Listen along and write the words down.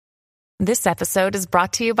This episode is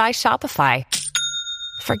brought to you by Shopify.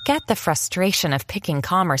 Forget the frustration of picking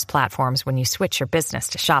commerce platforms when you switch your business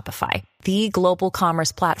to Shopify, the global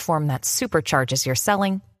commerce platform that supercharges your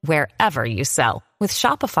selling wherever you sell. With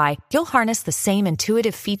Shopify, you'll harness the same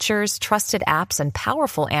intuitive features, trusted apps, and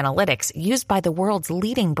powerful analytics used by the world's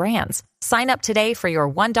leading brands. Sign up today for your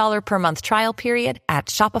 $1 per month trial period at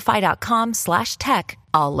shopify.com/tech,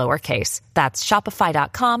 all lowercase. That's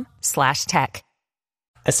shopify.com/tech.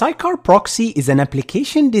 A sidecar proxy is an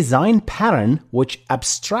application design pattern which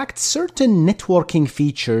abstracts certain networking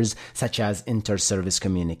features such as inter-service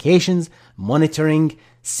communications, monitoring,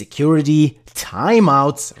 security,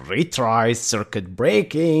 timeouts, retries, circuit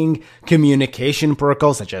breaking, communication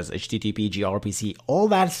protocols such as HTTP, gRPC, all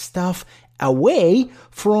that stuff away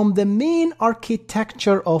from the main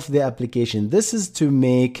architecture of the application. This is to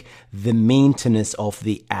make the maintenance of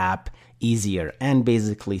the app easier and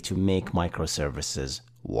basically to make microservices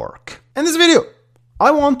work. In this video,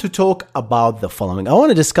 I want to talk about the following. I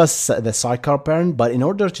want to discuss the sidecar parent, but in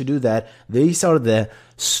order to do that, these are the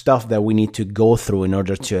stuff that we need to go through in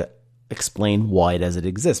order to explain why does it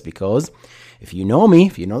exist. Because if you know me,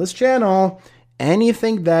 if you know this channel,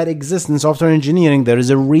 anything that exists in software engineering, there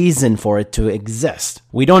is a reason for it to exist.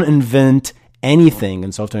 We don't invent anything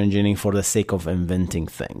in software engineering for the sake of inventing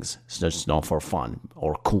things. It's just not for fun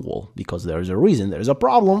or cool, because there is a reason, there is a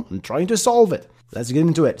problem, and trying to solve it. Let's get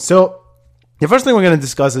into it. So the first thing we're going to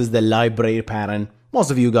discuss is the library pattern.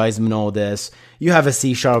 Most of you guys know this. You have a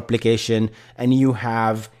C# application and you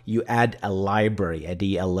add a library, a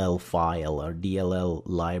DLL file or DLL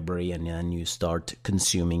library, and then you start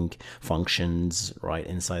consuming functions right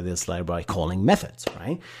inside this library, calling methods,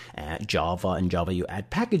 right? In Java you add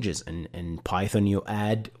packages, and in Python you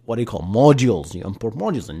add modules. You import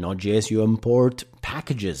modules. In Node.js you import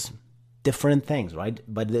packages. Different things, right?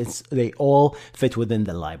 But they all fit within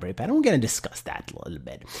the library pattern. We're going to discuss that a little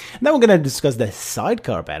bit. And then we're going to discuss the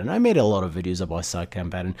sidecar pattern. I made a lot of videos about sidecar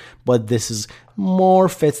pattern, but this is more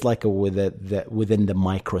fits like within the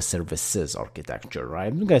microservices architecture,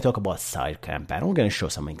 right? We're going to talk about sidecar pattern. We're going to show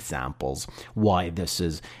some examples why this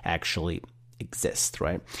is actually exists,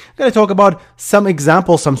 right? I'm going to talk about some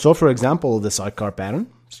examples, some software example of the sidecar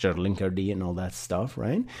pattern, linkerd and all that stuff,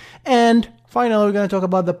 right? And finally, we're going to talk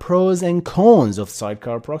about the pros and cons of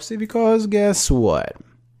sidecar proxy, because guess what?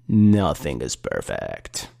 Nothing is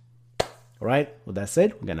perfect. All right, with that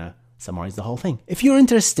said, we're going to summarize the whole thing. If you're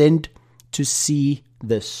interested to see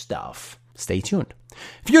this stuff, stay tuned.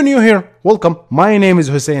 If you're new here, welcome. My name is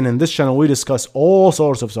Hussein, and this channel we discuss all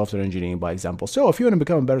sorts of software engineering by example. So if you want to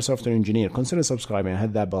become a better software engineer, consider subscribing and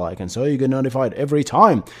hit that bell icon so you get notified every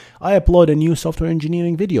time I upload a new software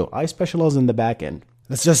engineering video. I specialize in the back end.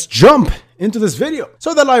 Let's just jump into this video.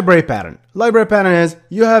 So the library pattern. Library pattern is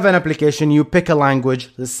you have an application, you pick a language,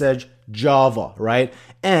 let's say Java, right?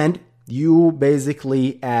 And you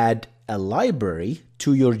basically add a library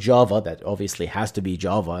to your Java that obviously has to be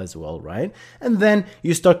Java as well, right? And then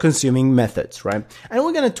you start consuming methods, right? And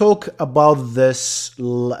we're going to talk about this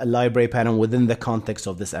library pattern within the context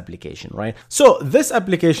of this application, right? So this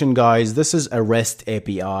application, guys, this is a REST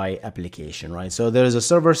API application, right? So there is a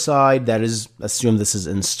server side that is, assume this is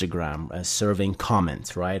Instagram, serving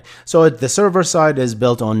comments, right? So the server side is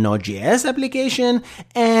built on Node.js application,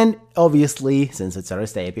 and obviously, since it's a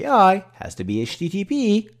REST API, has to be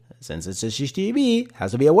HTTP. Since it's HTTP, it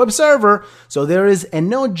has to be a web server. So there is a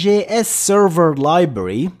Node.js server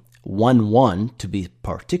library, 1.1 to be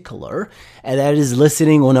particular, and that is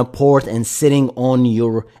listening on a port and sitting on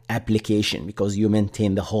your application because you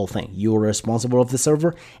maintain the whole thing. You're responsible of the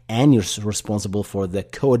server and you're responsible for the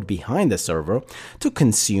code behind the server to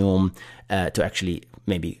consume, to actually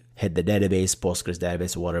maybe hit the database, Postgres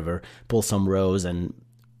database, or whatever, pull some rows and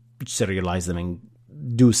serialize them and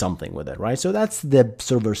do something with it, right? So that's the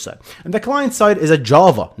server side. And the client side is a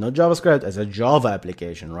Java, not JavaScript, as a Java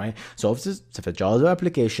application, right? So if it's a Java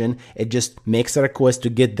application, it just makes a request to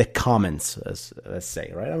get the comments, let's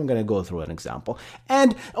say, right? I'm going to go through an example.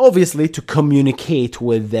 And obviously to communicate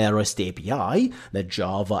with the REST API, the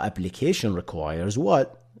Java application requires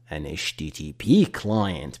what? An HTTP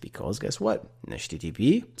client, because guess what? An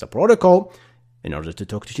HTTP, it's a protocol. In order to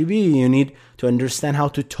talk to TV, you need to understand how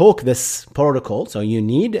to talk this protocol. So you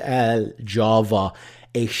need a Java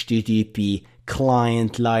HTTP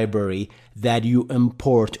client library that you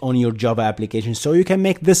import on your Java application so you can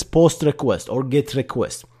make this post request or GET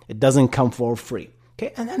request. It doesn't come for free.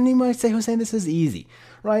 Okay, and then you might say, Hussein, this is easy,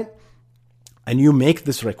 right? And you make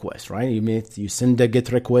this request, right? You send a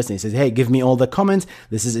GET request and it says, hey, give me all the comments.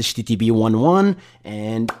 This is HTTP 1.1,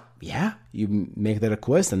 and yeah, You make the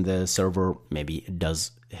request and the server maybe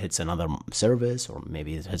hits another service, or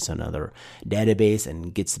maybe it hits another database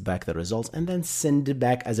and gets back the results and then send it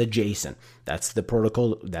back as a JSON. That's the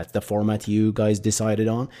protocol, that's the format you guys decided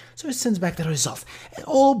on. So it sends back the results. And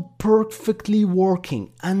all perfectly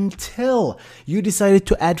working until you decided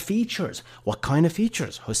to add features. What kind of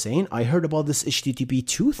features? Hussein, I heard about this HTTP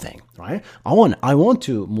 2 thing, right? I want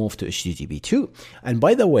to move to HTTP 2. And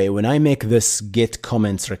by the way, when I make this get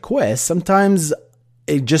comments request, sometimes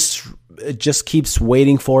it just keeps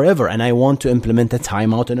waiting forever, and I want to implement a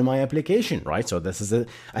timeout in my application, right? So this is a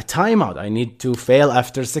timeout. I need to fail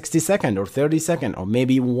after 60 seconds or 30 seconds or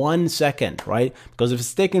maybe 1 second, right? Because if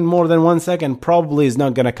it's taking more than 1 second, probably it's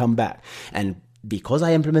not going to come back. And because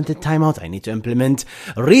I implemented timeout, I need to implement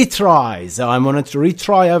retries. So I'm going to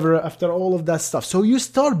retry after all of that stuff. So you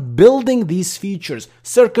start building these features,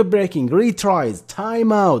 circuit breaking, retries,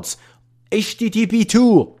 timeouts, HTTP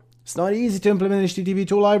 2. It's not easy to implement HTTP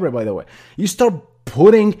 2 library, by the way. You start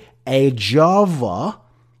putting a Java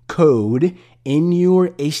code in your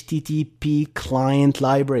HTTP client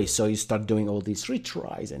library. So you start doing all these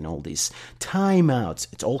retries and all these timeouts.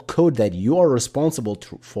 It's all code that you are responsible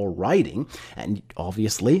for writing. And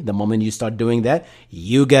obviously, the moment you start doing that,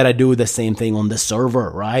 you got to do the same thing on the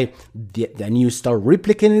server, right? Then you start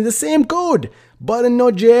replicating the same code, but in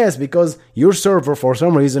Node.js, because your server, for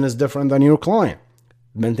some reason, is different than your client.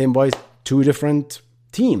 Maintained by two different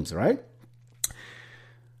teams, right?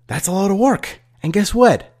 That's a lot of work. And guess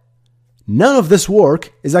what? None of this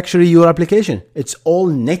work is actually your application. It's all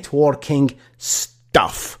networking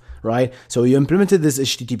stuff, right? So you implemented this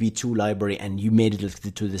HTTP 2 library and you made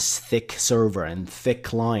it to this thick server and thick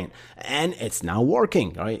client, and it's now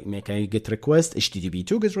working, right? Make a GET request, HTTP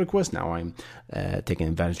 2 gets request. Now I'm taking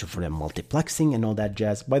advantage of the multiplexing and all that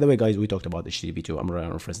jazz. By the way, guys, we talked about HTTP 2. I'm going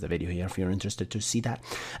to reference the video here if you're interested to see that.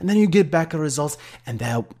 And then you get back the results and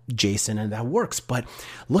that JSON, and that works. But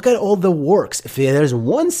look at all the works. If there's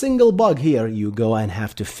one single bug here, you go and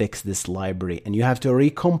have to fix this library and you have to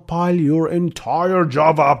recompile your entire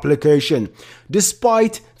Java application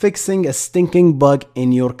despite fixing a stinking bug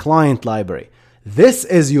in your client library. This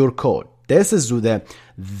is your code. This is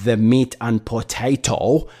the meat and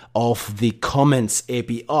potato of the comments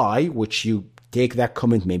API, which you take that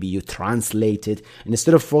comment, maybe you translate it, and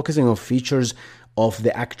instead of focusing on features of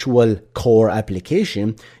the actual core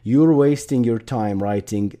application, you're wasting your time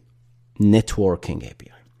writing networking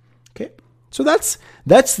API. Okay, so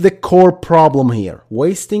that's the core problem here,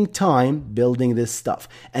 wasting time building this stuff.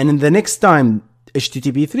 And in the next time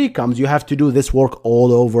HTTP 3 comes, you have to do this work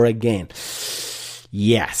all over again.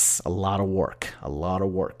 Yes, a lot of work,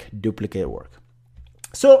 duplicate work.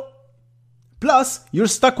 So, plus, you're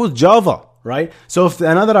stuck with Java, right? So if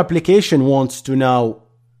another application wants to now,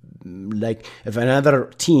 like if another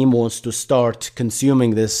team wants to start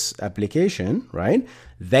consuming this application, right?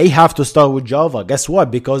 They have to start with Java. Guess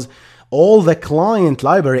what? Because all the client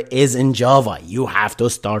library is in Java. You have to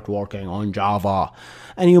start working on Java.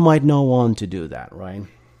 And you might not want to do that, right?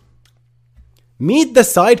 Meet the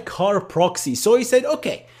Sidecar proxy. So he said,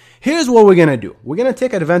 okay, here's what we're going to do. We're going to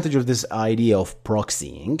take advantage of this idea of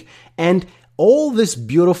proxying and all these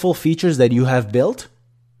beautiful features that you have built,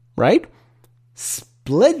 right?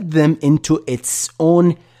 Split them into its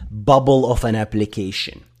own bubble of an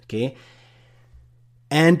application, okay?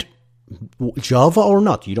 And Java or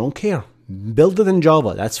not, you don't care. Build it in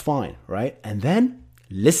Java, that's fine, right? And then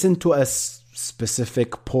listen to a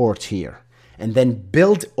specific port here. And then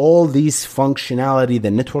build all these functionality, the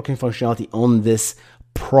networking functionality on this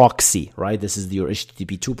proxy, right? This is your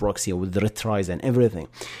HTTP 2 proxy with retries and everything.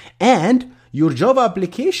 And your Java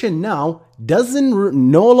application now doesn't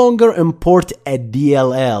no longer import a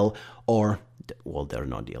DLL or, well, there are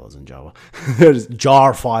no DLLs in Java. There's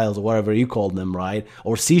jar files, whatever you call them, right?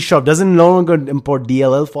 Or C# doesn't no longer import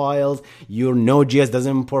DLL files. Your Node.js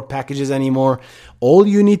doesn't import packages anymore. All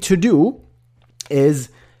you need to do is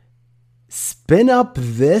spin up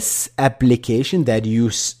this application that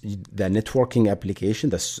the networking application,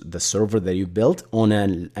 the server that you built on,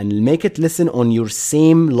 and make it listen on your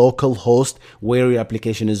same local host where your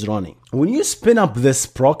application is running. When you spin up this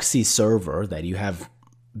proxy server that you have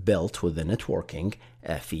built with the networking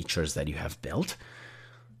features that you have built,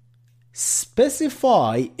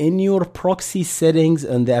 specify in your proxy settings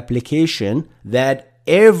on the application that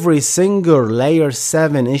every single layer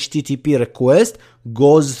 7 HTTP request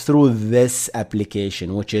goes through this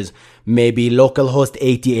application, which is maybe localhost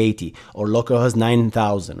 8080 or localhost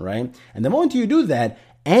 9000, right? And the moment you do that,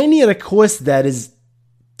 any request that is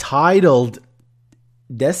titled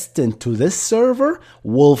destined to this server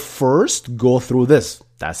will first go through this.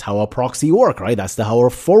 That's how a proxy work, right? That's how a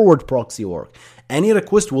forward proxy work. Any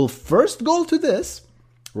request will first go to this,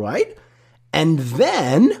 right? And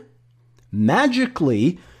then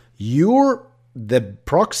magically the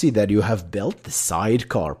proxy that you have built, the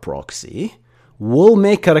sidecar proxy, will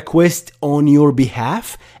make a request on your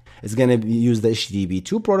behalf. It's going to use the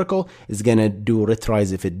HTTP2 protocol. It's going to do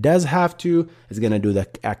retries if it does have to. It's going to do the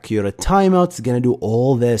accurate timeout. It's going to do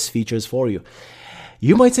all these features for you.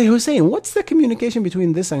 You might say, Hussein, what's the communication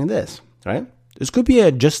between this and this, right? This could be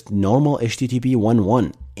a just normal HTTP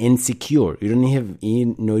 1.1, insecure.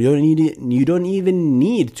 You don't even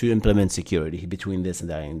need to implement security between this and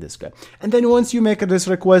that and this guy. And then once you make this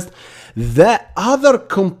request, the other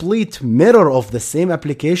complete mirror of the same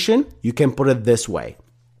application, you can put it this way,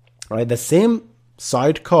 right? The same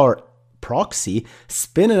sidecar proxy,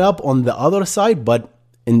 spin it up on the other side, but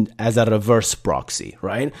as a reverse proxy,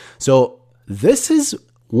 right? So this is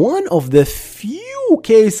one of the few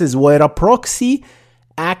cases where a proxy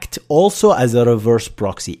acts also as a reverse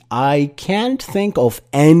proxy. I can't think of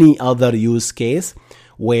any other use case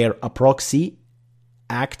where a proxy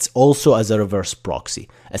acts also as a reverse proxy.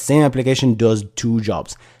 A same application does two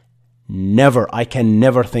jobs. I can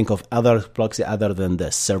never think of other proxy other than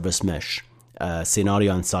this service mesh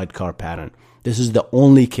scenario and sidecar pattern. This is the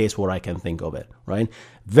only case where I can think of it, right?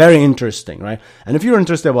 Very interesting, right? And if you're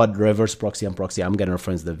interested about reverse proxy and proxy, I'm going to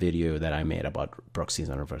reference the video that I made about proxies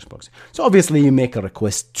and reverse proxy. So obviously you make a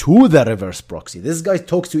request to the reverse proxy. This guy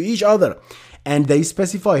talks to each other and they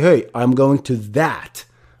specify, hey, I'm going to that,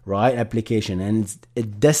 right, application, and it's a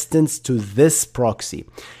distance to this proxy.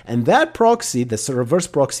 And that proxy, the reverse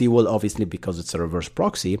proxy, will obviously, because it's a reverse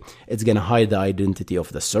proxy, it's going to hide the identity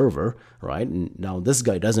of the server, right? And now this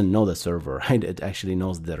guy doesn't know the server, right? It actually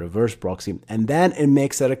knows the reverse proxy. And then it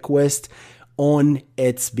makes a request on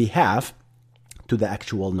its behalf to the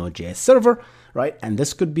actual Node.js server, right? And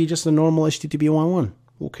this could be just a normal HTTP 1.1.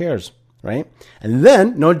 Who cares, right? And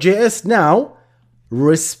then Node.js now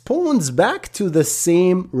responds back to the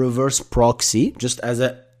same reverse proxy,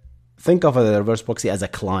 think of the reverse proxy as a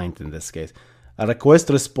client in this case. A request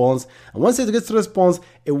response, and once it gets a response,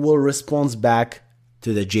 it will respond back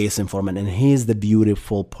to the JSON format. And here's the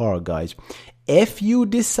beautiful part, guys. If you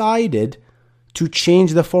decided to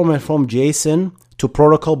change the format from JSON to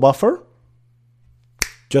protocol buffer,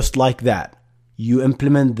 just like that, you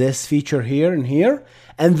implement this feature here and here,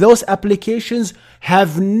 and those applications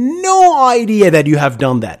have no idea that you have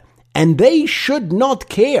done that, and they should not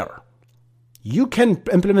care. You can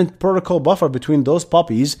implement protocol buffer between those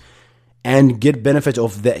puppies and get benefit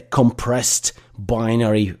of the compressed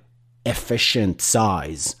binary efficient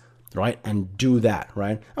size, right? And do that,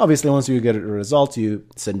 right? Obviously, once you get a result, you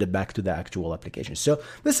send it back to the actual application. So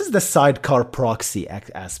this is the sidecar proxy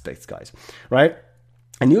aspects, guys, right?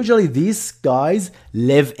 And usually these guys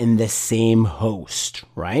live in the same host,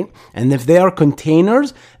 right? And if they are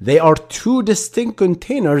containers, they are two distinct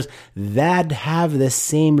containers that have the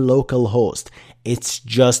same local host. It's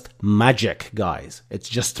just magic, guys. It's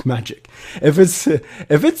just magic. If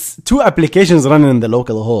it's two applications running in the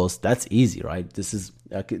local host, that's easy, right? Let's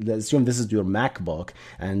assume this is your MacBook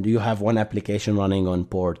and you have one application running on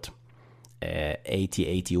port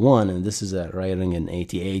 8081 and this is running in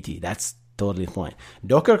 8080. That's totally fine.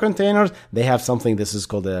 Docker containers, they have something, this is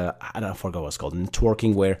called I forgot what it's called,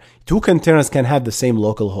 networking, where two containers can have the same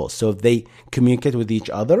local host. So if they communicate with each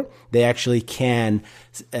other, they actually can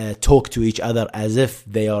talk to each other as if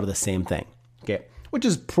they are the same thing. Okay, which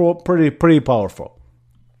is pretty powerful.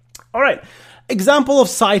 All right, example of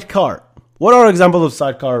sidecar. What are examples of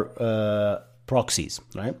sidecar proxies,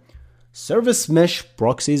 right? Service mesh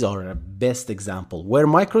proxies are a best example where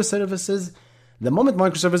microservices. The moment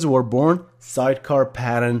microservices were born, sidecar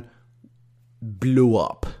pattern blew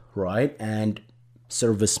up, right? And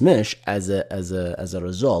service mesh as a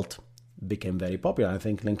result became very popular. I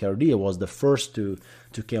think Linkerd was the first to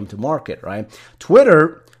come to market, right?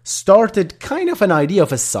 Twitter started kind of an idea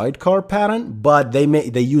of a sidecar pattern, but they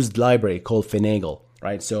used library called Finagle,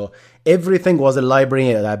 right? So everything was a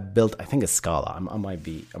library that built, I think, a Scala. I might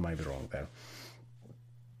be wrong there.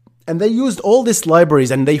 And they used all these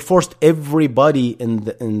libraries and they forced everybody in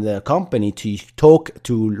the company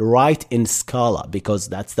to write in Scala because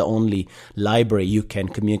that's the only library you can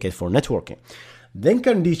communicate for networking.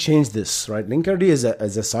 Linkerd changed this, right? Linkerd is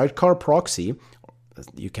a sidecar proxy.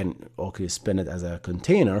 You can spin it as a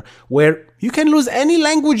container where you can use any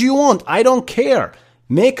language you want. I don't care.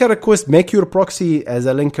 Make a request, make your proxy as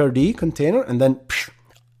a Linkerd container, and then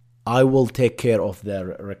I will take care of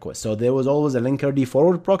the request. So there was always a Linkerd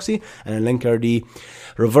forward proxy and a Linkerd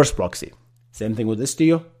reverse proxy. Same thing with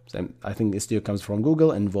Istio, So I think Istio comes from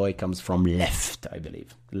Google and Voy comes from Lyft, I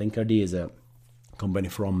believe. Linkerd is a company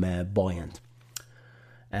from Buoyant.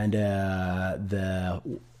 And the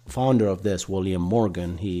founder of this, William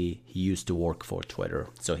Morgan, he used to work for Twitter.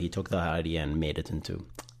 So he took the idea and made it into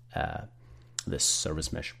this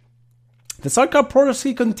service mesh. The Sidecar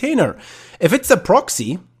Proxy container. If it's a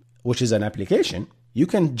proxy, which is an application, you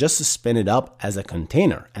can just spin it up as a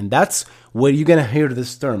container. And that's where you're going to hear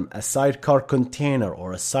this term, a sidecar container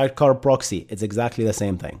or a sidecar proxy. It's exactly the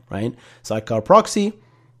same thing, right? Sidecar proxy,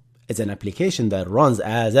 it's an application that runs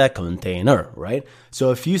as a container, right?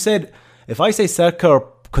 So if I say sidecar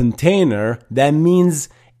container, that means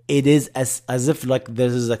it is as if like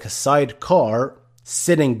this is like a sidecar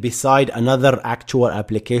sitting beside another actual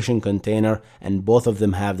application container, and both of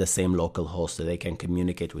them have the same local host so they can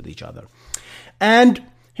communicate with each other. And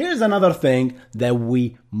here's another thing that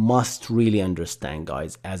we must really understand,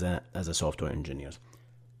 guys, as a software engineers.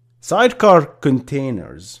 Sidecar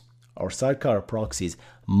containers or sidecar proxies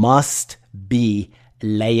must be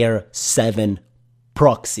layer 7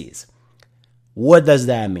 proxies. What does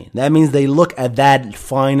that mean? That means they look at that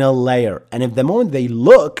final layer. And if the moment they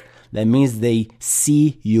look, that means they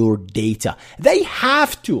see your data. They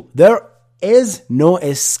have to. There is no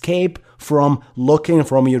escape from looking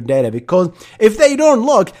from your data, because if they don't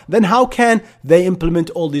look, then how can they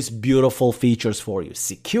implement all these beautiful features for you?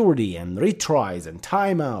 Security and retries and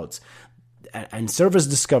timeouts and service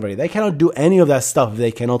discovery. They cannot do any of that stuff if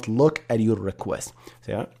they cannot look at your request.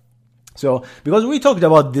 So because we talked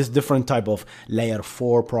about this different type of layer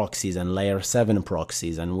 4 proxies and layer 7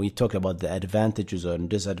 proxies, and we talked about the advantages and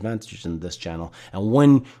disadvantages in this channel, and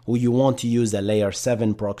when you want to use a layer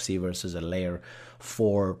 7 proxy versus a layer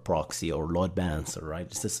 4 proxy or load balancer, right?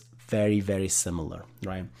 It's just very, very similar,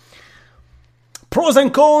 right? Pros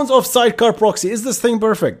and cons of sidecar proxy. Is this thing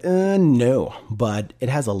perfect? No, but it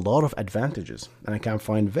has a lot of advantages, and I can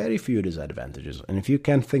find very few disadvantages. And if you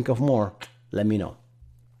can think of more, let me know.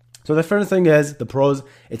 So the first thing is the pros.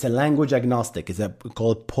 It's a language agnostic. It's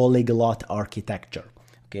called polyglot architecture,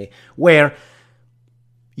 okay? Where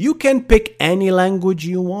you can pick any language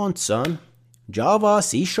you want, son. Java,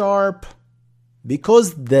 C#.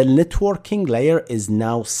 Because the networking layer is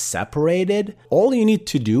now separated, all you need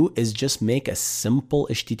to do is just make a simple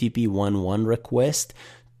HTTP 1.1 request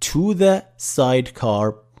to the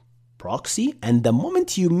sidecar proxy. And the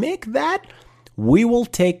moment you make that,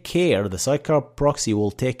 the sidecar proxy will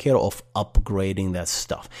take care of upgrading that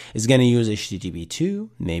stuff. It's going to use HTTP 2,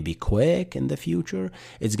 maybe Quick in the future.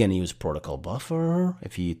 It's going to use protocol buffer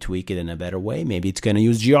if you tweak it in a better way. Maybe it's going to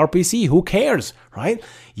use gRPC. Who cares, right?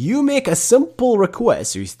 You make a simple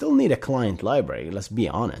request. You still need a client library. Let's be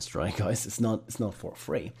honest, right, guys? It's not for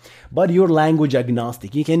free. But you're language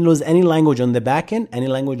agnostic. You can use any language on the back end, any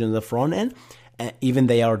language on the front end. Even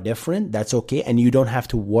they are different, that's okay, and you don't have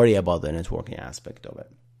to worry about the networking aspect of it.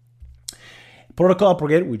 Protocol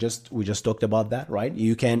upgrade, we just talked about that, right?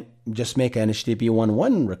 You can just make an HTTP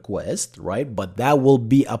 1.1 request, right? But that will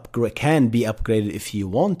can be upgraded if you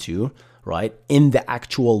want to, right? In the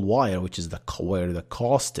actual wire, which is where the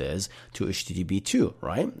cost is, to HTTP 2,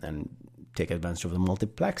 right? And take advantage of the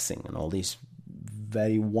multiplexing and all these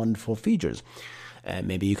very wonderful features.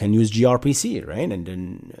 Maybe you can use gRPC, right? And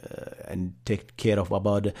then and take care of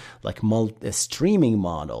about like a streaming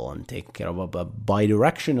model and take care of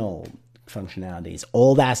bidirectional functionalities.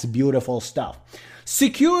 All that's beautiful stuff.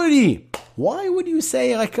 Security. Why would you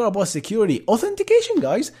say I care about security? Authentication,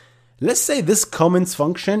 guys. Let's say this comments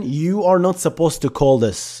function, you are not supposed to call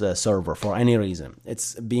this server for any reason.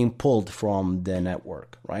 It's being pulled from the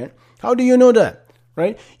network, right? How do you know that,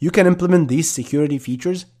 right? You can implement these security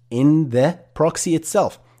features in the proxy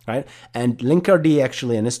itself, right? And Linkerd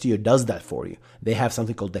actually and Istio does that for you. They have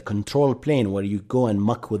something called the control plane where you go and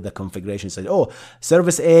muck with the configuration. Say,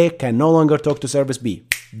 service A can no longer talk to service B.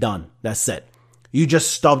 Done. That's it. You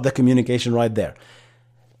just stop the communication right there.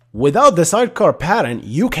 Without the sidecar pattern,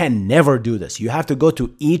 you can never do this. You have to go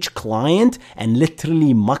to each client and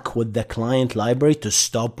literally muck with the client library to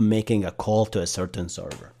stop making a call to a certain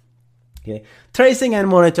server. Okay, tracing and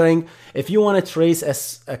monitoring. If you want to trace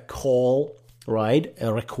a call, right,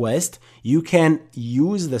 a request, you can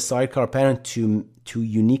use the sidecar parent to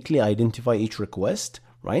uniquely identify each request,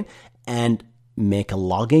 right, and make a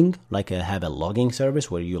logging, have a logging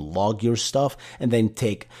service where you log your stuff and then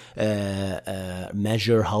take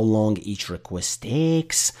measure how long each request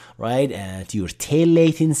takes, right, to your tail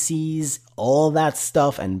latencies, all that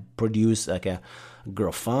stuff, and produce like a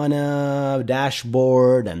Grafana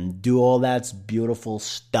dashboard and do all that beautiful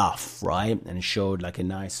stuff, right? And it showed like a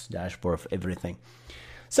nice dashboard of everything.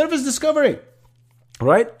 Service discovery.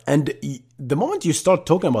 right? And the moment you start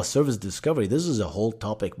talking about service discovery, this is a whole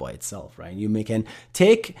topic by itself, right? You make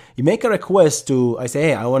a request to, I say,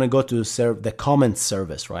 hey, I want to go to serve the comment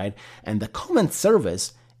service, right? And the comment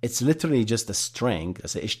service, it's literally just a string,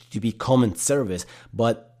 it's a HTTP comment service,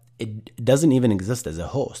 but it doesn't even exist as a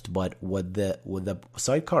host. But what the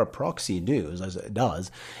Sidecar proxy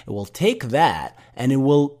does, it will take that and it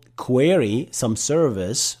will query some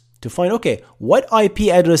service to find, okay, what IP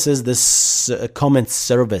addresses this comment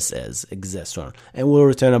service exists on, and we'll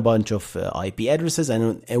return a bunch of IP addresses,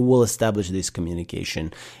 and it will establish this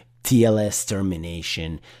communication, TLS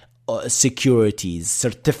termination, securities,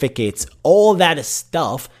 certificates, all that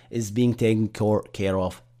stuff is being taken care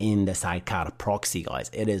of in the Sidecar proxy,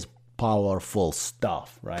 guys. It is powerful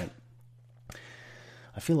stuff, right?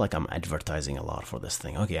 I feel like I'm advertising a lot for this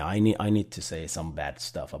thing. Okay, I need to say some bad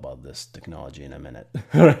stuff about this technology in a minute.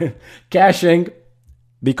 Caching,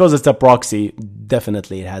 because it's a proxy,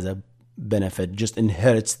 definitely it has a benefit, just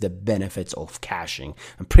inherits the benefits of caching,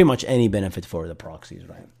 and pretty much any benefit for the proxies,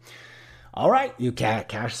 right? All right, you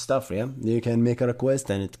cache stuff, yeah? You can make a request,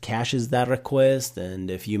 and it caches that request,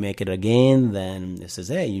 and if you make it again, then it says,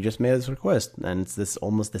 hey, you just made this request, and it's this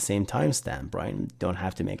almost the same timestamp, right? You don't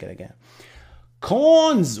have to make it again.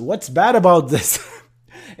 Cons! What's bad about this?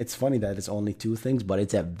 It's funny that it's only two things, but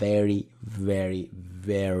it's a very, very,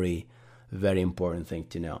 very, very important thing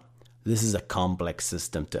to know. This is a complex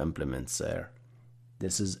system to implement, sir.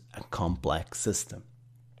 This is a complex system.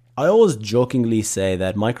 I always jokingly say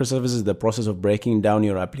that microservices is the process of breaking down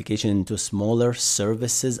your application into smaller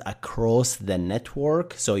services across the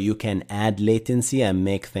network so you can add latency and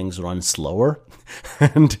make things run slower.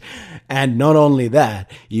 and not only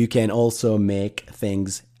that, you can also make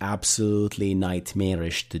things absolutely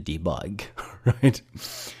nightmarish to debug, right?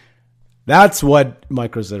 That's what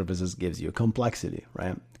microservices gives you, complexity,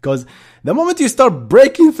 right? Because the moment you start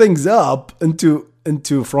breaking things up into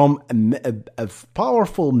from a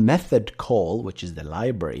powerful method call, which is the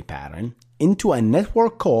library pattern, into a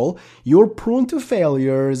network call, you're prone to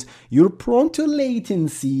failures, you're prone to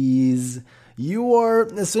latencies, you are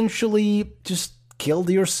essentially just killed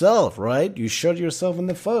yourself, right? You shot yourself in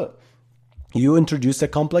the foot. You introduce a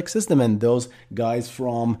complex system, and those guys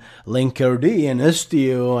from Linkerd and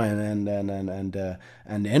Istio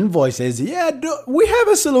and Invoices, we have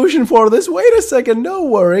a solution for this. Wait a second, don't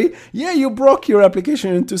worry. Yeah, you broke your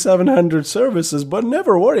application into 700 services, but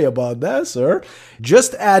never worry about that, sir.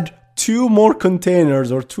 Just add 2 more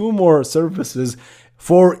containers or 2 more services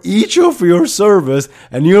for each of your service,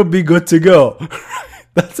 and you'll be good to go.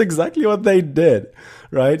 That's exactly what they did,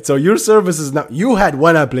 right? So your services now, you had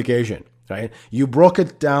one application. Right? You broke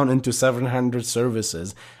it down into 700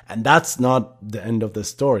 services, and that's not the end of the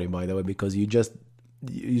story, by the way, because you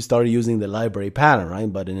started using the library pattern, right?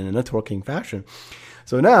 But in a networking fashion.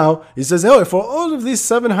 So now it says, oh, for all of these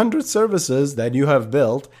 700 services that you have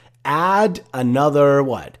built, add another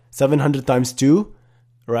 700 times 2,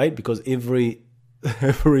 right? Because every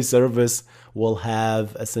service will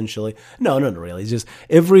have essentially not really. It's just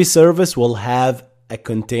every service will have a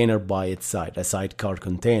container by its side, a sidecar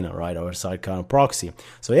container, right? Or a sidecar proxy.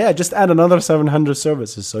 So yeah, just add another 700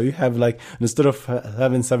 services. So you have instead of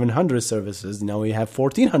having 700 services, now we have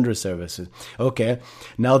 1400 services. Okay.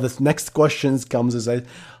 Now the next question comes is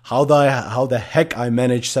how the heck I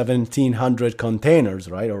manage 1700 containers,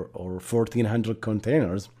 right? Or 1400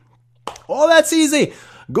 containers. Oh, that's easy.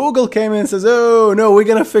 Google came in and says, oh, no, we're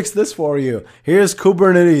going to fix this for you. Here's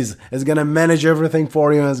Kubernetes. It's going to manage everything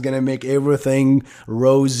for you, and it's going to make everything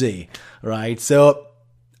rosy, right? So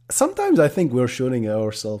sometimes I think we're shooting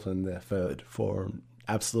ourselves in the foot for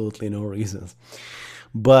absolutely no reasons.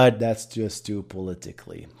 But that's just too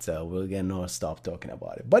politically. So we're going to stop talking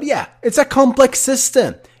about it. But yeah, it's a complex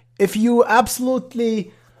system. If you're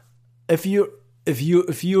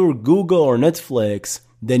Google or Netflix,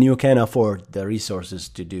 then you can afford the resources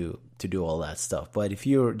to do all that stuff. But if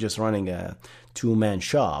you're just running a 2-man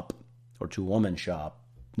shop or 2-woman shop,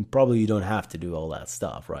 probably you don't have to do all that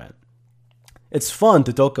stuff, right? It's fun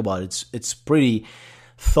to talk about. It's pretty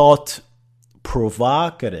thought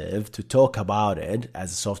provocative to talk about it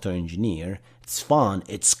as a software engineer. It's fun.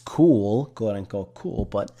 It's cool, quote unquote cool,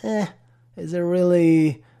 but is it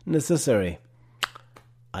really necessary?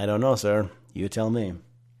 I don't know, sir. You tell me.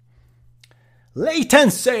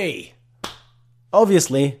 Latency!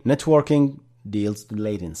 Obviously, networking deals with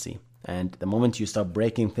latency. And the moment you start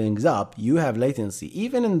breaking things up, you have latency.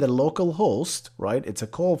 Even in the local host, right? It's a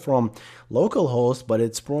call from local host, but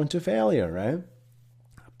it's prone to failure, right?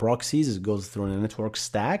 Proxies, it goes through a network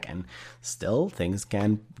stack, and still things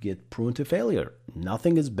can get prone to failure.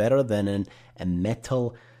 Nothing is better than a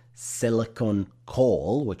metal silicon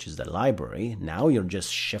call, which is the library, now you're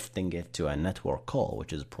just shifting it to a network call,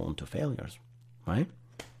 which is prone to failures, right?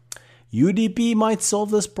 UDP might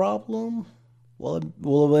solve this problem. Well,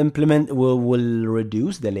 will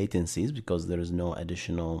reduce the latencies because there is no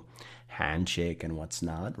additional handshake and what's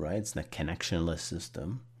not, right? It's a connectionless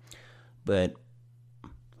system, but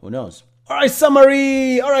who knows? All right,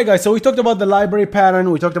 summary. All right, guys. So we talked about the library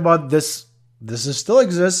pattern. We talked about this. This is still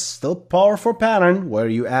exists, still powerful pattern where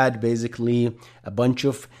you add basically a bunch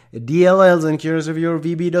of DLLs in case of your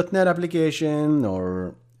VB.NET application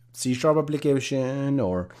or C# application,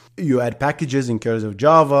 or you add packages in case of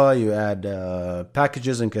Java, you add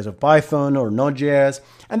packages in case of Python or Node.js,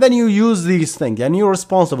 and then you use these things, and you're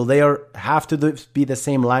responsible. They have to be the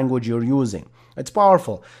same language you're using. It's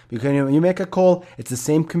powerful because you make a call, it's the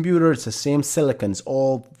same computer, it's the same silicon, it's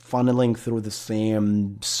all funneling through the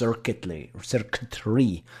same circuitry,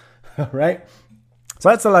 right? So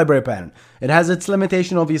that's the library pattern. It has its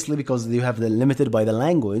limitation, obviously, because you have the limited by the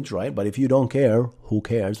language, right? But if you don't care, who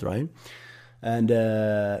cares, right? And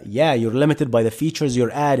you're limited by the features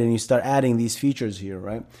you're adding. You start adding these features here,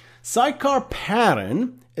 right? Sidecar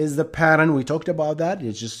pattern is the pattern. We talked about that.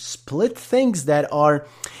 It's just split things that are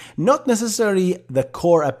not necessarily the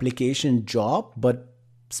core application job, but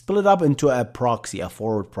split up into a proxy, a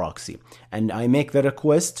forward proxy. And I make the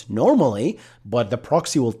request normally, but the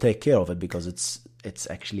proxy will take care of it because it's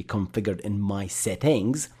actually configured in my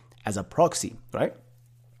settings as a proxy, right?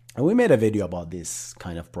 And we made a video about this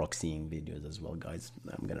kind of proxying videos as well, guys.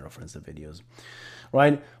 I'm going to reference the videos,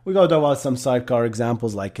 right? We got to talk about some sidecar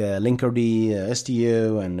examples like Linkerd,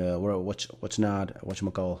 STU, and what's not,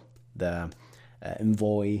 whatchamacall, the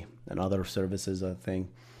Envoy and other services, I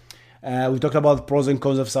think. We talked about the pros and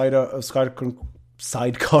cons of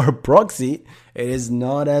sidecar proxy. It is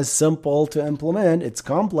not as simple to implement. It's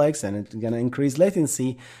complex and it's going to increase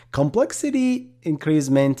latency. Complexity increase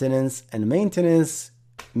maintenance, and maintenance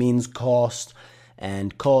means cost,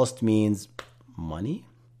 and cost means money,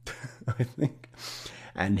 I think,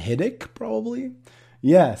 and headache probably.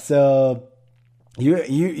 Yeah, so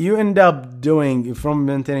you end up doing from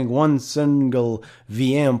maintaining one single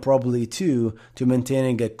VM probably to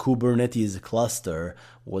maintaining a Kubernetes cluster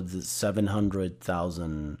with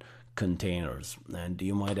 700,000 containers. And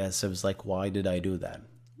you might ask yourself, like, why did I do that?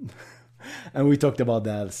 And we talked about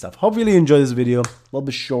that stuff. Hopefully you enjoyed this video. A little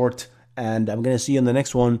bit short. And I'm going to see you in the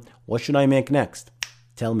next one. What should I make next?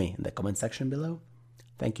 Tell me in the comment section below.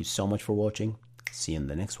 Thank you so much for watching. See you in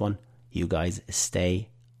the next one. You guys stay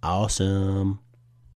awesome.